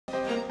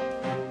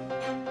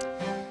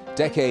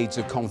Decades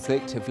of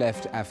conflict have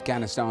left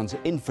Afghanistan's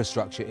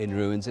infrastructure in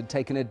ruins and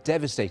taken a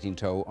devastating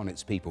toll on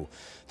its people.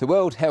 The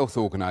World Health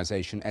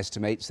Organization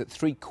estimates that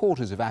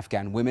 3/4 of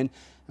Afghan women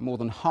and more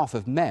than half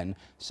of men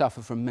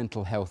suffer from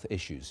mental health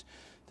issues.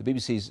 The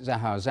BBC's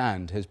Sahar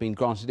Zand has been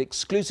granted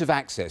exclusive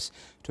access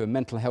to a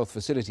mental health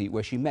facility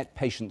where she met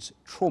patients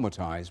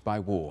traumatized by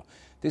war.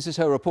 This is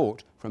her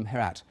report from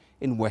Heath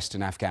in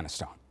western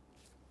Afghanistan.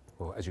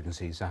 Well, as you can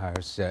see, Sahar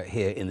is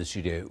here in the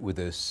studio with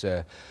us.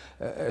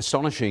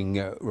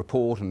 Astonishing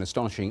report and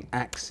astonishing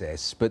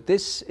access. But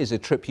this is a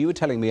trip, you were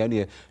telling me only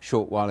a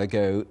short while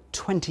ago,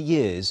 20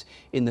 years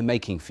in the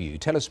making for you.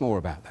 Tell us more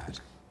about that.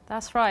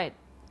 That's right.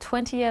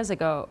 20 years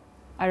ago,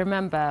 I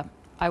remember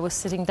I was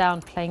sitting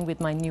down playing with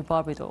my new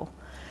Barbie doll.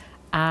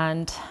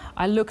 And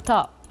I looked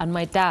up and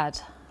my dad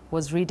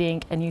was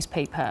reading a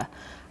newspaper.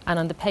 And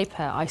on the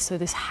paper, I saw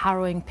this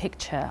harrowing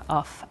picture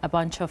of a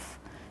bunch of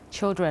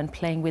children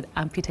playing with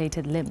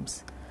amputated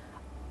limbs.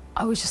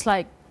 I was just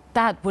like,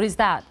 Dad, what is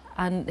that?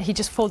 And he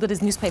just folded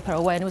his newspaper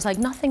away and he was like,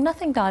 nothing,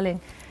 nothing, darling.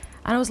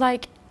 And I was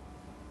like,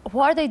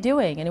 what are they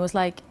doing? And he was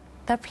like,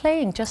 they're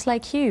playing just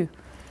like you.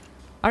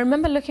 I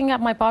remember looking at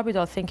my Barbie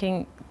doll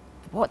thinking,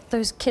 what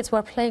those kids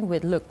were playing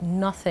with looked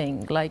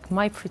nothing like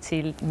my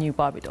pretty new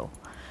Barbie doll.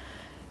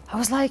 I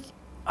was like,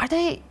 are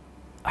they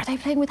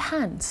playing with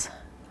hands?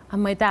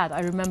 And my dad, I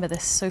remember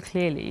this so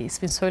clearly, it's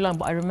been so long,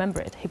 but I remember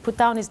it. He put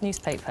down his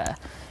newspaper,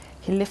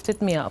 he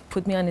lifted me up,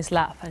 put me on his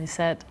lap, and he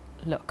said,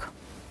 look.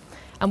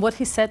 And what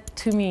he said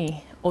to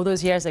me all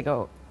those years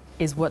ago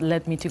is what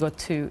led me to go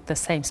to the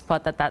same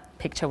spot that that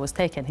picture was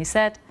taken. He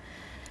said,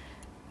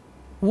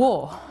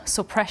 war,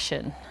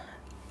 suppression,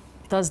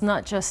 does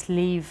not just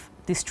leave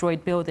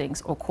destroyed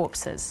buildings or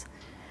corpses.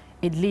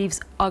 It leaves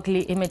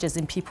ugly images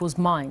in people's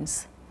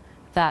minds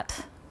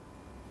that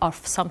are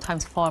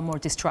sometimes far more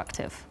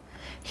destructive.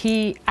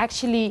 He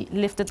actually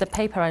lifted the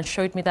paper and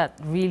showed me that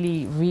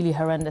really, really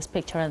horrendous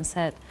picture and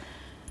said,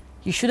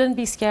 you shouldn't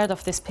be scared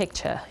of this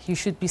picture. You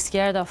should be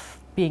scared of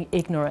being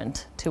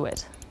ignorant to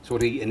it. So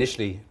what he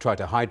initially tried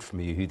to hide from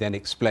you, he then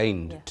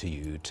explained to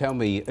you. Tell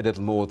me a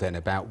little more then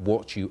about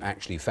what you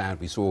actually found.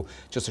 We saw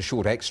just a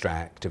short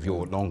extract of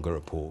your longer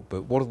report,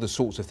 but what are the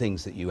sorts of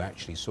things that you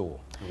actually saw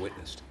and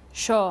witnessed?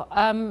 Sure.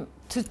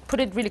 To put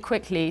it really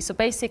quickly, so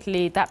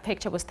basically that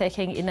picture was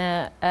taken in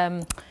a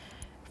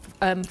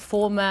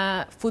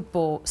former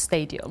football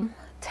stadium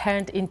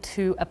turned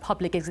into a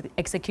public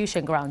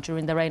execution ground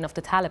during the reign of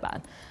the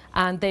Taliban.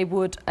 And they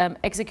would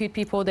execute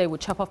people, they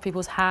would chop off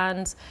people's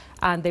hands,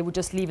 and they would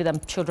just leave it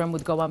and children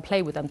would go and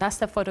play with them. That's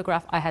the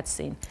photograph I had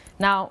seen.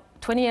 Now,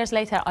 20 years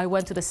later, I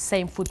went to the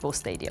same football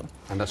stadium.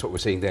 And that's what we're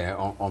seeing there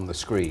on the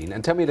screen.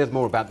 And tell me a little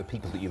more about the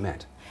people that you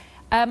met.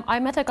 I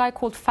met a guy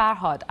called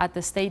Farhad at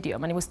the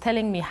stadium, and he was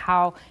telling me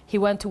how he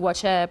went to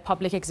watch a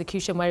public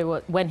execution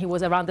when he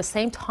was around the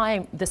same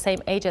time, the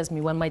same age as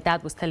me, when my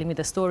dad was telling me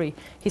the story.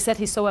 He said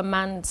he saw a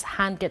man's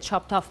hand get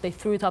chopped off, they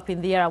threw it up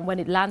in the air, and when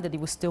it landed,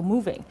 it was still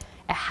moving.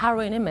 A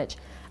harrowing image.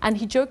 And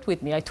he joked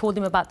with me. I told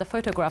him about the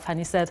photograph, and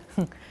he said,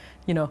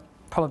 you know,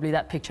 probably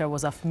that picture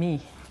was of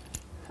me.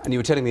 And you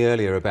were telling me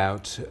earlier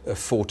about a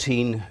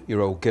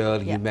 14-year-old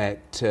girl. You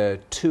met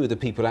two of the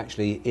people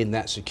actually in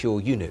that secure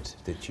unit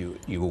that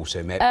you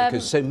also met,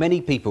 because so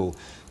many people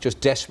just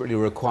desperately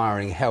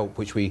requiring help,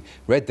 which we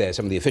read there,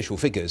 some of the official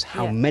figures,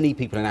 how many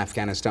people in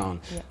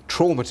Afghanistan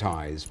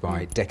traumatized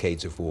by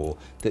decades of war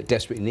that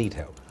desperately need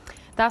help.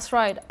 That's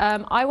right.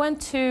 I went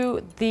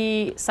to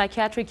the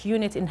psychiatric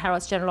unit in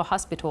Heath General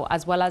Hospital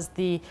as well as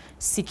the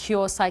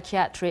secure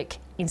psychiatric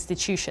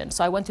institution.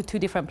 So I went to two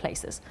different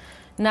places.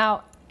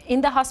 Now, in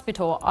the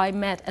hospital, I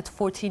met a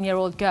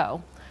 14-year-old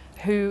girl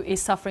who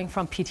is suffering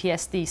from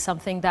PTSD,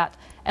 something that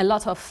a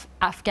lot of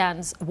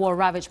Afghans,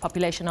 war-ravaged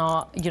population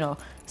are,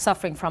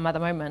 suffering from at the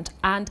moment.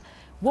 And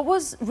what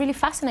was really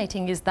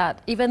fascinating is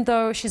that even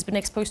though she's been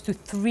exposed to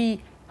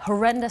 3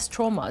 horrendous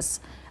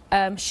traumas,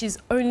 she's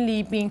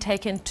only being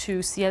taken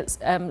to see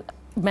a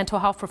mental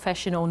health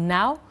professional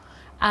now.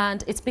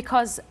 And it's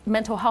because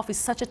mental health is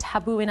such a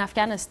taboo in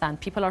Afghanistan.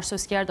 People are so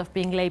scared of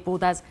being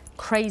labeled as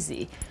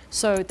crazy.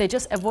 So they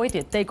just avoid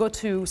it. They go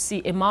to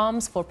see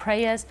imams for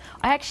prayers.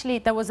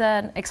 There was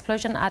an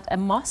explosion at a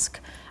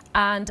mosque,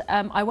 and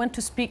I went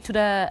to speak to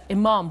the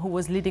imam who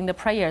was leading the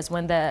prayers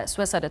when the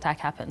suicide attack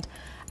happened.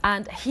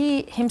 And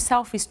he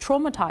himself is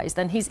traumatized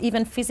and he's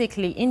even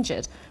physically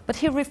injured. But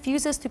he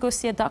refuses to go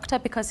see a doctor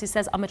because he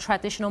says, I'm a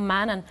traditional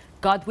man and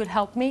God will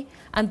help me.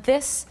 And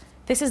this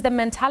is the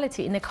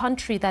mentality in a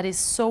country that is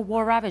so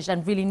war-ravaged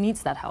and really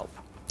needs that help.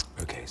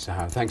 OK,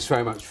 Sahar, thanks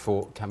very much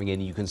for coming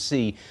in. You can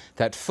see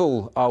that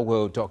full Our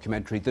World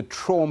documentary, The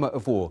Trauma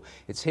of War.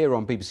 It's here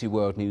on BBC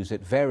World News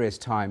at various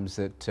times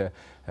that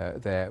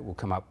there will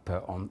come up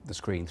on the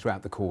screen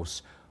throughout the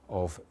course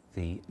of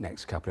the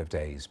next couple of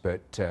days.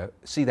 But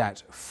see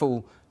that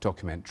full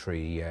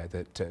documentary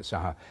that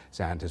Sahar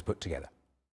Zand has put together.